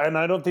mean that, and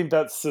I don't think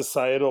that's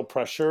societal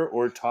pressure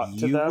or taught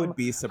to them. You would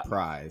be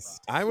surprised.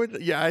 I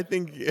would. Yeah, I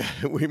think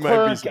we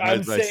might be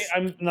surprised.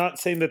 I'm not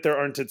saying that there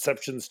aren't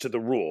exceptions to the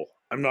rule.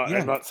 I'm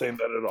not saying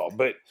that at all.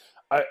 But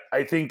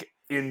I think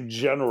in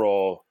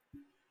general,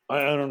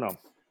 I don't know.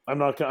 I'm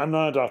not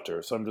a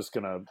doctor, so I'm just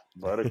gonna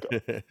let it go.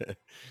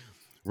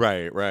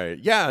 Right.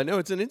 Yeah, no,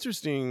 it's an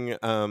interesting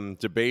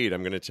debate.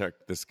 I'm going to check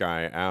this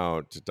guy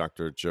out,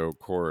 Dr. Joe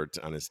Kort,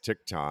 on his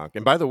TikTok.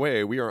 And by the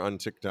way, we are on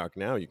TikTok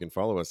now. You can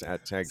follow us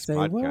at Tags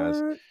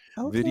Podcast.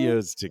 Okay.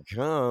 Videos to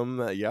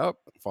come. Yep.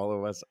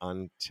 Follow us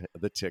on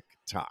the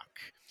TikTok.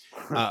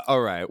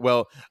 All right.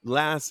 Well,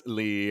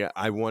 lastly,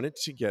 I wanted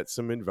to get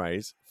some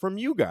advice from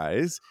you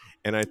guys.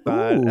 And I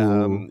thought,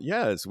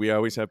 yes, we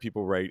always have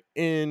people write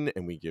in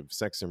and we give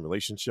sex and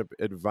relationship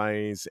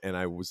advice. And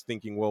I was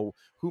thinking, well,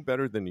 who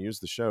better than to use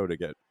the show to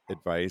get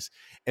advice?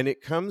 And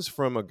it comes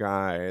from a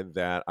guy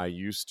that I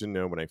used to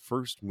know when I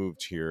first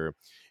moved here.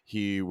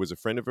 He was a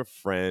friend of a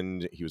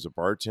friend. He was a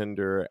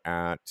bartender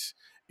at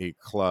a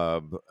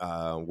club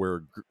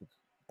where...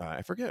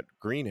 I forget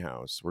where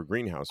Greenhouse was, but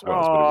it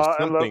was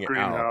something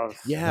else.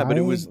 Yeah, but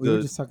it was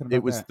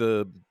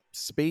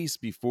space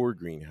before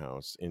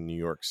Greenhouse in New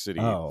York City.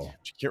 Oh.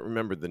 I can't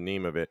remember the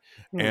name of it.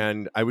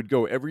 And I would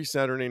go every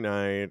Saturday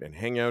night and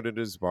hang out at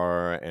his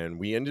bar. And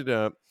we ended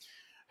up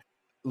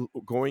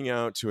going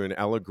out to an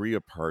Alegria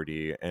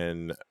party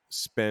and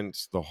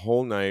spent the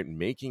whole night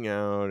making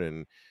out.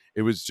 And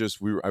it was just,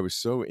 I was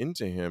so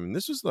into him. And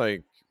this was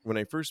like when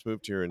I first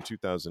moved here in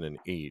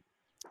 2008.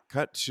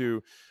 Cut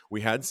to,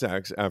 we had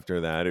sex after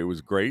that. It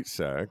was great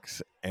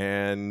sex.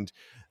 And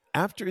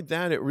after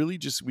that, it really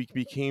just, we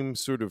became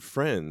sort of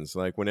friends.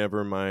 Like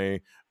whenever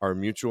our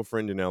mutual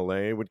friend in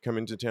LA would come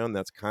into town,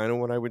 that's kind of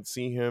when I would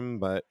see him.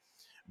 But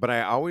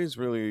I always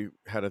really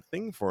had a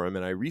thing for him.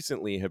 And I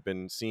recently have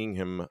been seeing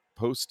him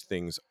post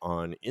things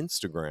on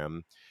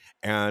Instagram.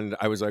 And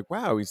I was like,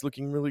 wow, he's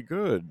looking really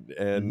good.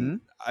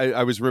 And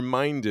I was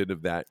reminded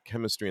of that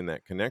chemistry and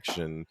that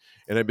connection.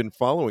 And I've been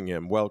following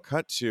him. Well,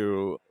 cut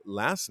to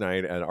last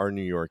night at our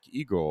New York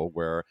Eagle,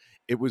 where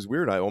it was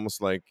weird. I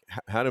almost like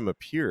had him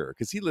appear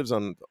because he lives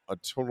on a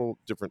total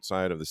different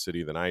side of the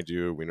city than I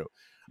do.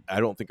 I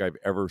don't think I've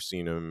ever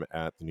seen him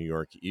at the New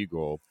York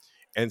Eagle.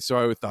 And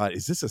so I thought,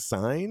 is this a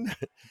sign?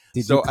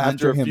 Did you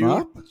conjure him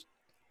up?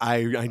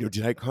 I know.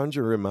 Did I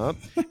conjure him up?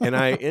 And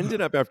I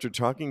ended up, after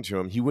talking to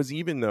him, he was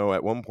even though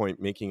at one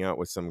point making out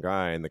with some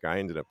guy, and the guy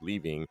ended up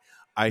leaving.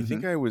 I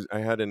think I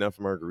had enough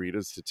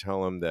margaritas to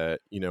tell him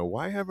that,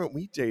 why haven't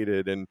we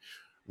dated? And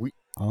he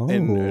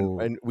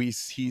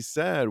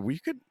said we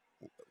could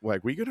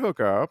hook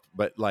up,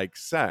 but like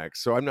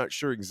sex. So I'm not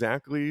sure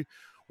exactly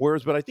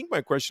whereas, but I think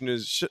my question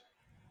is,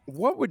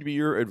 what would be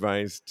your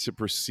advice to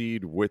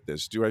proceed with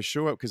this? Do I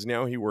show up? Because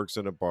now he works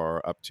at a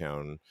bar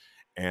uptown,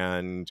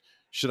 and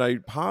should I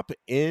pop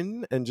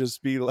in and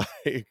just be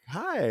like,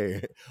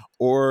 hi?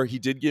 Or he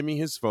did give me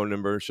his phone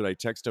number. Should I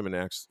text him and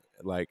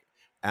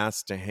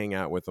ask to hang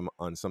out with him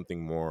on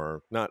something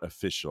more, not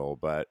official,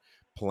 but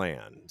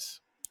planned?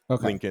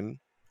 Okay. Lincoln?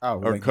 Or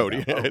Lincoln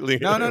Cody?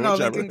 No,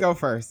 Lincoln, go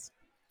first.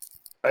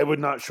 I would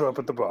not show up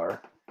at the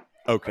bar.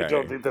 Okay. I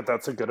don't think that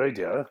that's a good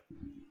idea.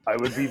 I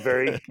would be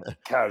very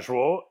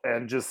casual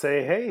and just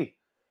say, hey,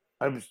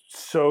 I'm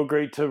so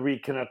great to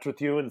reconnect with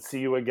you and see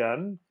you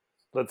again.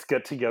 Let's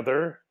get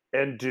together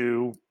and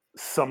do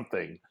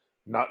something.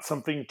 Not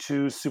something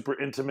too super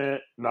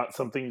intimate, not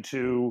something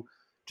to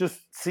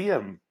just see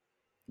him.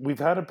 We've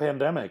had a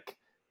pandemic.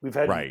 We've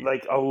had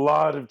like a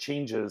lot of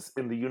changes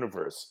in the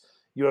universe.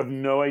 You have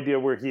no idea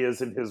where he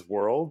is in his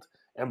world.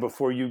 And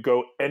before you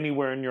go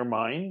anywhere in your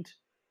mind,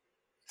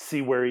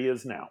 see where he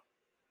is now.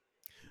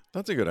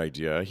 That's a good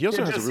idea. He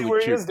also has a really see where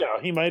cute... he is now.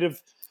 He might have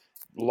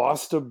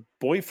lost a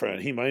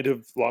boyfriend. He might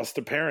have lost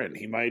a parent.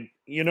 He might,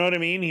 you know what I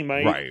mean? He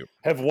might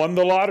have won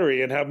the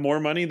lottery and have more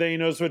money than he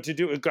knows what to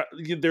do.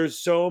 There's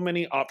so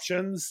many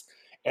options.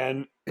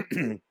 And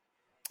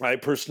I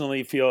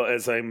personally feel,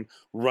 as I'm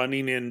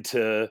running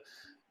into,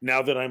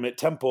 now that I'm at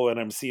Temple and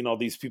I'm seeing all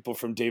these people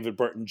from David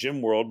Barton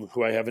Gym World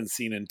who I haven't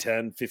seen in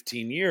 10,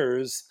 15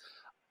 years,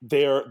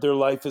 their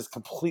life is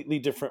completely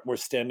different. We're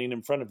standing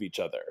in front of each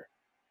other.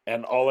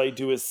 And all I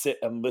do is sit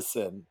and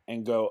listen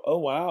and go, oh,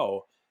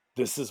 wow,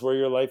 this is where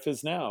your life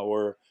is now.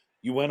 Or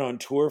you went on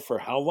tour for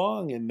how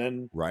long? And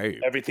then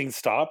everything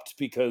stopped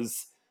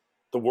because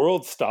the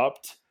world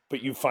stopped,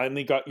 but you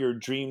finally got your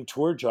dream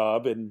tour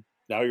job and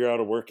now you're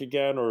out of work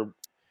again. Or,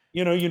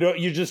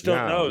 you just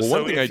don't know. Well,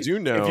 one thing I do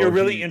know, if you're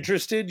really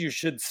interested, you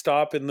should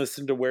stop and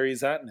listen to where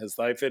he's at in his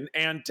life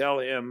and tell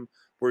him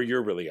where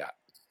you're really at.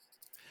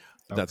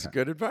 That's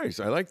good advice.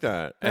 I like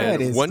that.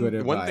 That is good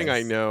advice. One thing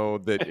I know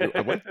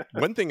that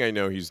one thing I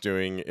know he's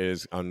doing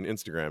is on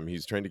Instagram.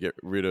 He's trying to get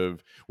rid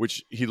of,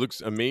 which he looks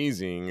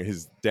amazing,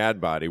 his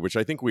dad body, which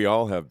I think we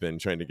all have been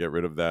trying to get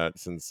rid of that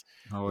since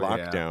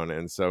lockdown,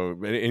 and so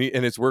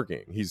and it's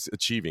working. He's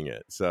achieving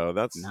it, so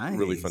that's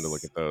really fun to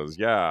look at those.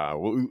 Yeah.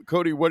 Well,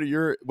 Cody,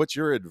 what's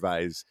your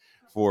advice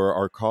for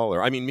our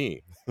caller? I mean,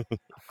 me.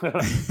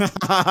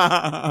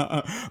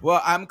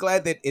 Well, I'm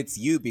glad that it's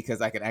you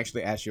because I can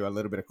actually ask you a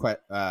little bit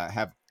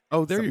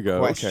of there you go.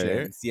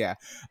 Questions. Okay.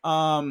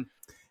 Yeah.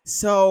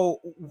 So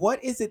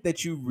what is it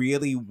that you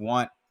really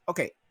want?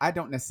 Okay, I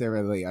don't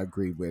necessarily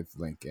agree with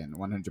Lincoln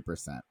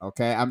 100%.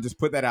 Okay, I'm just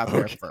put that out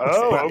there first.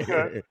 Oh,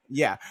 okay.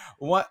 Yeah.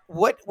 What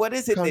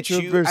is it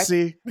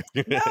Controversy? that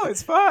you? No,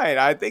 it's fine.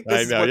 I think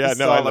this is what this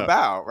is all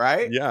about,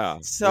 right? Yeah.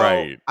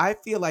 So I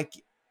feel like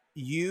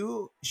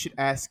you should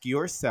ask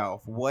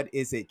yourself, what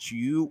is it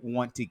you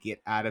want to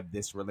get out of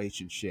this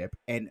relationship?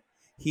 And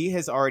he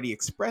has already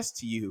expressed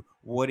to you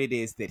what it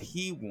is that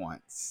he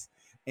wants.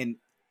 And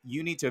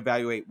you need to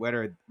evaluate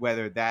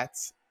whether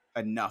that's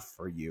enough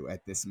for you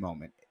at this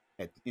moment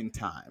in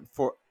time.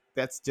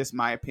 That's just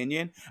my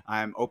opinion.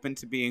 I'm open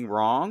to being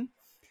wrong.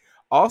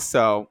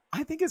 Also,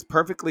 I think it's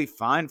perfectly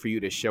fine for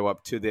you to show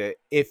up to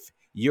if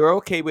you're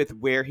okay with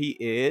where he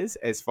is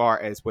as far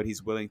as what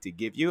he's willing to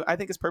give you, I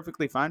think it's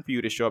perfectly fine for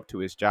you to show up to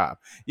his job.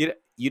 You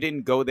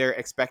didn't go there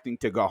expecting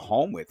to go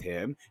home with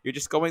him. You're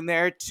just going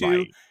there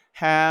to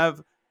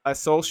have a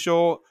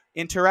social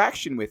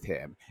interaction with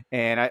him.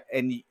 And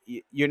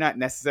you're not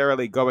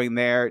necessarily going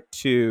there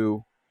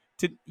to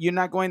you're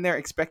not going there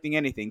expecting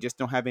anything. Just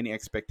don't have any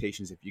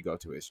expectations if you go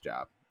to his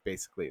job.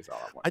 Basically, is all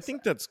I want. I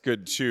think that's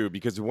good too,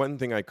 because one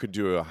thing I could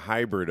do a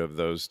hybrid of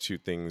those two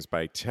things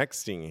by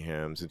texting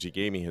him, since he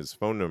gave me his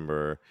phone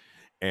number,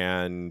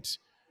 and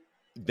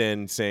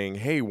then saying,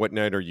 "Hey, what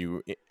night are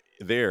you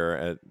there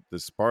at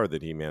this bar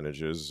that he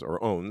manages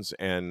or owns?"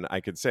 And I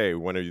could say,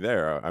 "When are you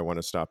there? I want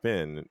to stop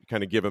in."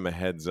 Kind of give him a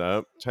heads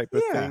up type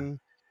of thing.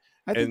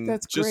 I think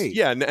that's great.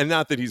 Yeah, and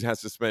not that he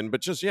has to spend,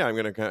 but just I'm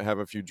going to have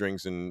a few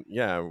drinks and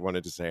I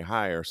wanted to say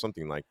hi or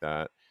something like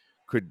that.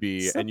 Could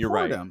be, Support and you're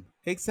right. him.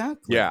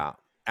 Exactly. Yeah.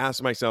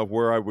 Ask myself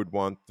where I would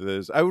want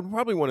this. I would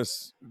probably want to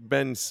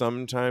spend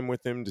some time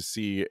with him to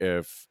see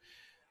if,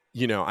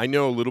 I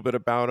know a little bit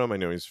about him. I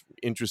know he's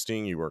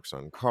interesting. He works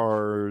on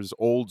cars,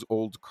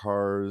 old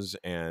cars,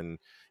 and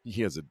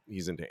he's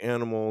into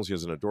animals. He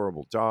has an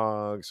adorable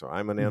dog. So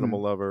I'm an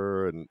animal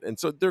lover. And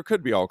so there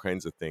could be all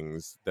kinds of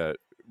things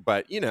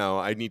but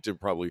I need to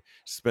probably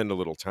spend a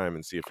little time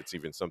and see if it's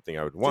even something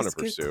I would want to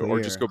pursue,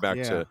 or just go back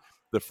to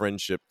the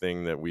friendship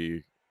thing that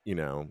we,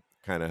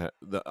 kind of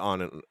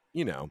on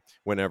and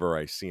whenever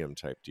I see him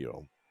type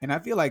deal. And I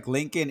feel like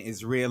Lincoln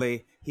is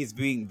he's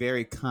being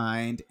very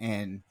kind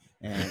and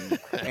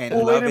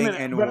well, loving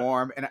and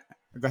warm. And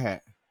go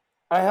ahead.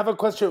 I have a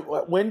question.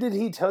 When did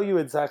he tell you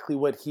exactly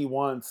what he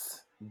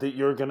wants that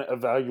you're going to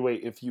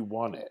evaluate if you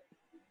want it?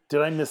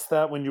 Did I miss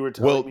that when you were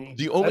telling me?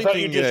 The only I thought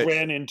thing you just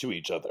ran into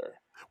each other.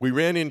 We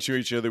ran into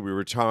each other. We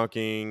were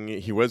talking.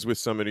 He was with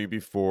somebody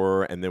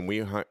before, and then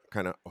we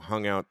kind of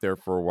hung out there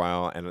for a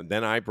while, and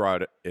then I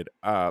brought it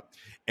up.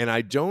 And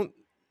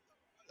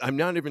I'm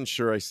not even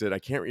sure I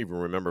can't even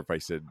remember if I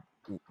said,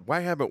 why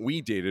haven't we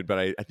dated?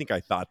 But I think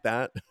I thought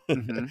that.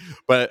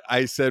 But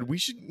I said, we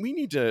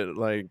need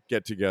to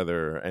get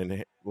together,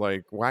 and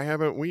why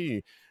haven't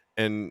we?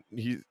 And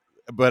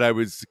but I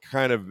was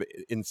kind of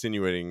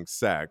insinuating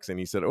sex, and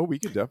he said, "Oh, we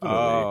could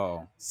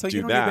definitely so do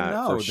you don't that even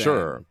know, for then.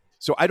 Sure."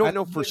 So I don't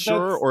know for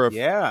sure, or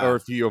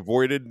if he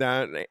avoided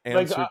that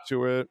answer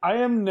to it. I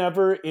am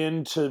never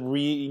into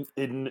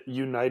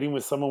reuniting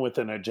with someone with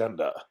an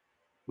agenda.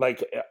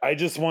 I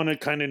just want to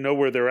kind of know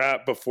where they're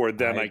at before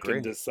then I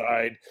can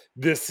decide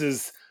this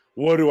is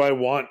what do I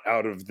want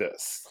out of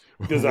this.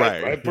 Because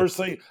I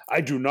personally,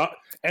 I do not.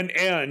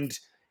 And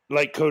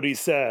like Cody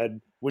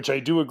said, which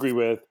I do agree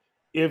with,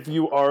 if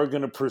you are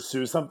going to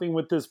pursue something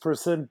with this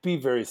person, be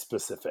very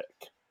specific.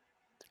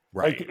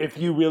 Right. If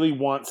you really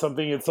want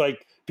something, it's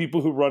like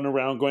people who run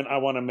around going, I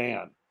want a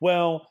man.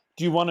 Well,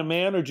 do you want a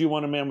man or do you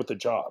want a man with a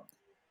job?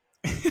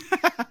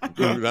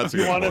 Do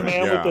you want a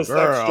man with a sex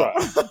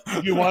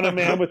drive? Do you want a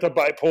man with a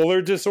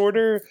bipolar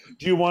disorder?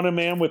 Do you want a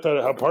man with an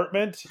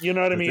apartment? You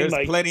know what I mean?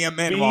 There's plenty of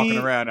men walking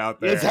around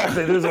out there.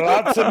 Exactly. There's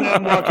lots of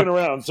men walking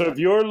around. So if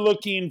you're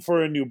looking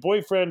for a new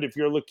boyfriend, if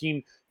you're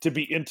looking to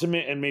be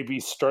intimate and maybe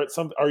start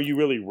something, are you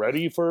really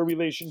ready for a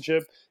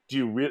relationship? Do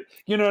you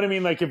you know what I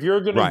mean? If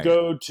you're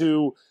going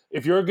to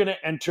if you're going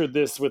to enter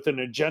this with an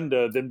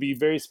agenda, then be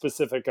very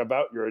specific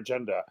about your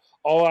agenda.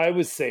 All I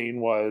was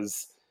saying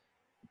was,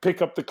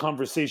 pick up the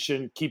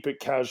conversation, keep it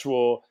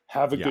casual,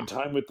 have a good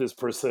time with this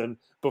person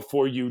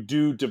before you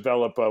do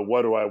develop a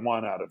what do I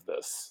want out of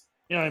this.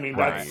 You know what I mean?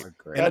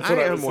 That's what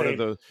I was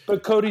saying.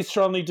 But Cody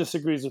strongly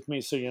disagrees with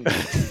me, so you know.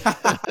 Sounds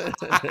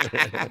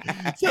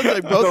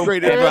like both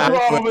great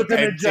advice. With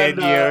an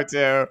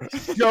agenda.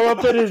 Show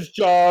up at his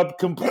job,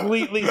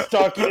 completely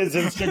stalking his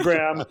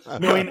Instagram,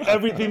 knowing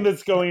everything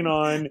that's going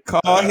on.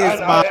 Call his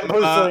mom.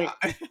 Personally,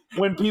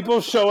 when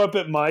people show up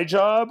at my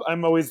job,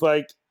 I'm always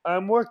like,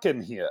 I'm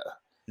working here.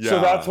 Yeah.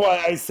 So that's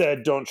why I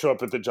said don't show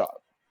up at the job.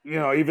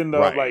 Even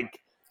though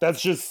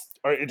that's just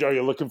are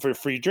you looking for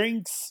free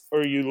drinks or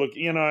are you look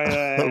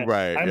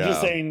I'm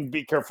just saying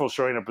be careful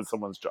showing up at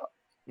someone's job.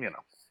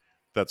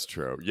 That's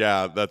true.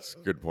 Yeah, that's a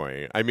good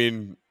point. I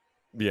mean,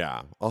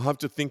 I'll have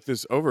to think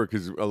this over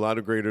because a lot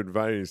of great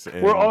advice.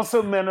 And we're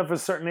also men of a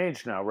certain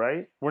age now,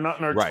 right? We're not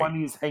in our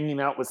 20s hanging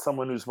out with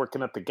someone who's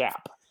working at the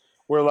Gap.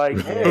 We're like,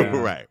 hey,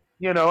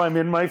 I'm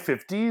in my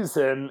 50s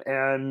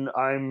and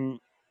I'm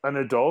an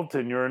adult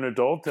and you're an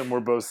adult and we're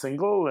both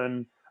single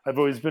and I've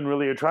always been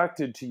really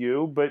attracted to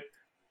you, but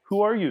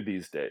who are you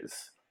these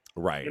days?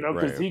 Right.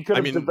 Because he could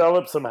have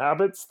developed some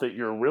habits that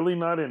you're really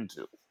not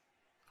into.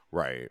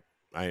 Right.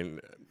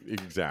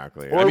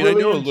 Exactly. Or really I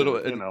know a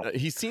little.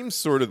 He seems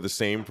sort of the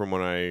same from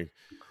when I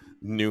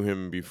knew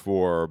him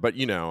before, but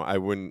I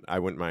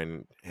wouldn't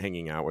mind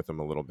hanging out with him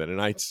a little bit. And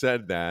I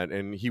said that,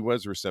 and he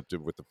was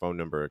receptive with the phone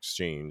number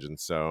exchange. And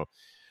so,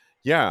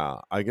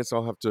 I guess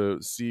I'll have to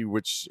see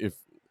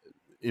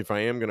if I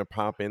am going to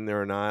pop in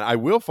there or not. I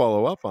will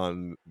follow up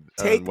on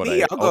Take what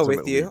me. I I'll go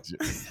with you.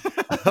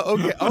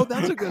 Okay. Oh,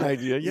 that's a good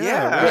idea.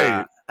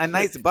 Yeah. A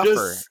nice buffer.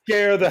 Just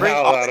scare the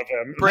hell out of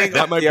him. Bring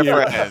that might be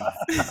friend.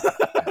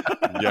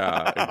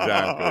 Yeah,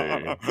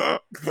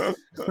 exactly.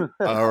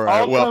 All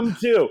right. I'll come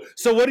too.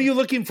 So what are you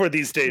looking for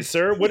these days,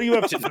 sir? What are you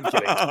up to? I'm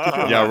kidding.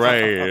 Yeah,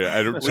 right.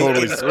 I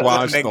totally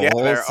squashed the whole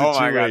situation. Oh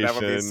my God, that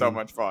would be so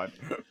much fun.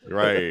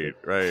 Right.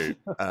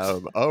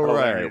 All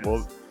right.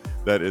 Well,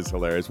 That is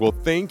hilarious. Well,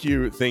 thank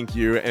you.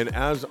 And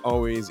as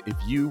always, if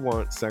you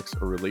want sex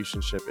or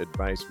relationship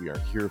advice, we are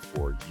here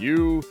for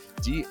you.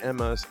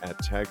 DM us at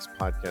Tags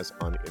Podcast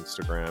on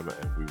Instagram,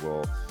 and we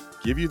will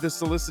give you the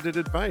solicited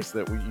advice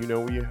that we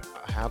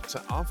have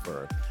to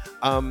offer.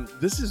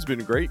 This has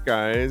been great,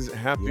 guys.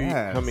 Happy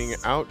coming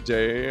out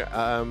day.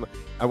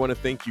 I want to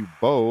thank you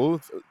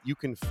both. You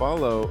can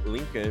follow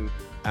Lincoln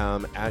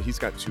he's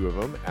got 2 of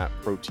them, at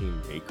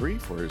Protein Bakery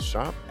for his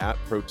shop, at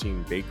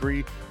Protein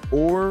Bakery,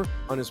 or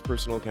on his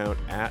personal account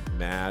at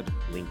Mad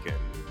Lincoln.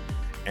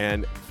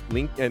 And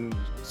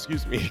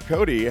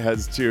Cody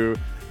has 2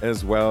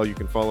 as well. You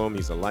can follow him.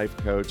 He's a life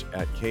coach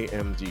at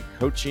KMD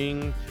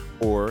Coaching,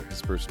 or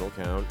his personal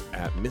account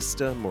at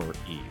Mr.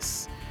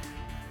 Maurice.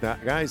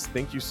 Guys,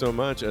 thank you so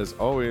much. As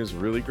always,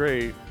 really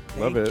great.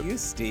 Love it. Thank you,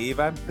 Steve.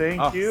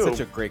 Thank you. Such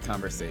a great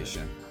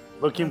conversation.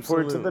 Looking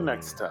forward to the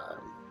next time.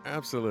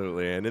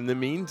 Absolutely. And in the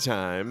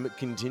meantime,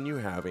 continue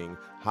having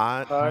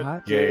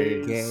hot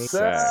gay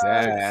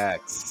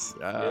sex.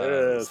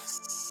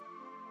 Yes.